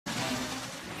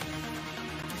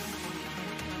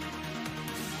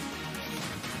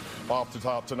Off the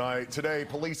top tonight, today,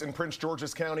 police in Prince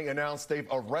George's County announced they've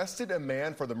arrested a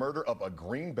man for the murder of a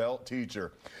Greenbelt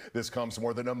teacher. This comes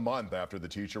more than a month after the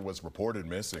teacher was reported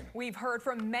missing. We've heard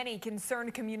from many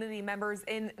concerned community members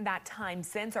in that time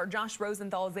since. Our Josh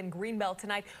Rosenthal is in Greenbelt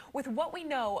tonight with what we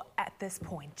know at this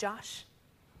point. Josh?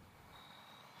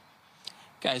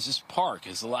 Guys, this park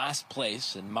is the last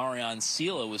place that Marianne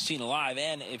Sela was seen alive.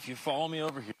 And if you follow me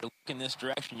over here, look in this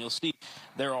direction, you'll see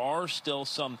there are still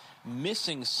some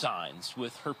missing signs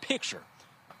with her picture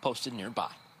posted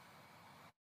nearby.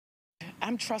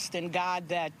 I'm trusting God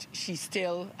that she's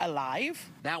still alive.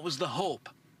 That was the hope.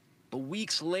 But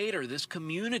weeks later, this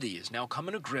community is now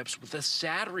coming to grips with the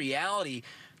sad reality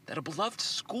that a beloved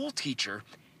school teacher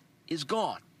is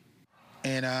gone.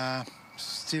 And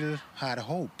still had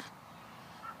hope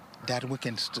that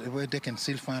they can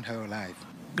still find her alive.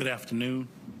 Good afternoon.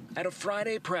 At a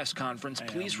Friday press conference,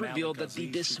 police revealed that the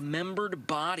dismembered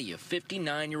body of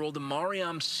 59-year-old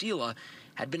Marianne Sela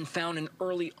had been found in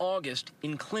early August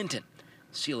in Clinton.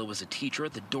 Sela was a teacher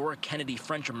at the Dora Kennedy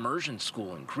French Immersion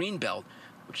School in Greenbelt,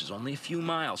 which is only a few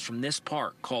miles from this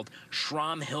park called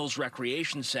Shram Hills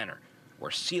Recreation Center, where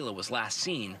Sela was last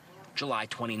seen July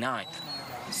 29th.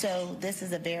 So this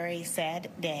is a very sad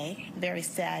day, very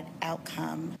sad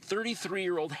outcome.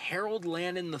 33-year-old Harold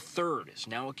Landon III is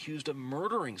now accused of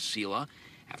murdering Sela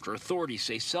after authorities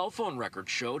say cell phone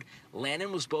records showed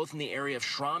Landon was both in the area of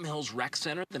Shram Hills Rec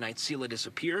Center the night Sela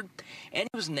disappeared, and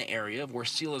he was in the area of where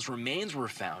Sela's remains were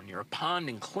found near a pond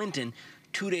in Clinton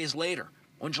 2 days later,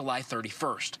 on July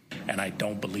 31st. And I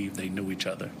don't believe they knew each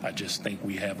other. I just think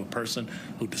we have a person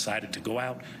who decided to go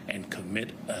out and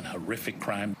commit a horrific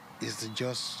crime. It's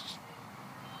just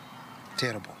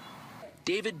terrible.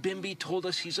 David Bimby told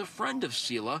us he's a friend of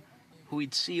Sela, who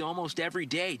he'd see almost every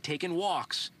day taking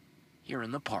walks here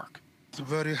in the park. It's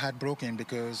very heartbroken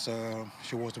because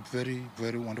she was a very,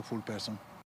 very wonderful person.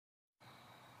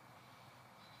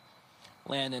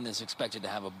 Landon is expected to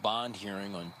have a bond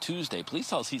hearing on Tuesday. Police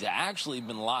tell us he's actually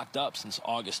been locked up since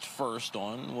August 1st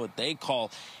on what they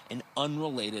call an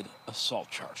unrelated assault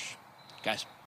charge. Guys.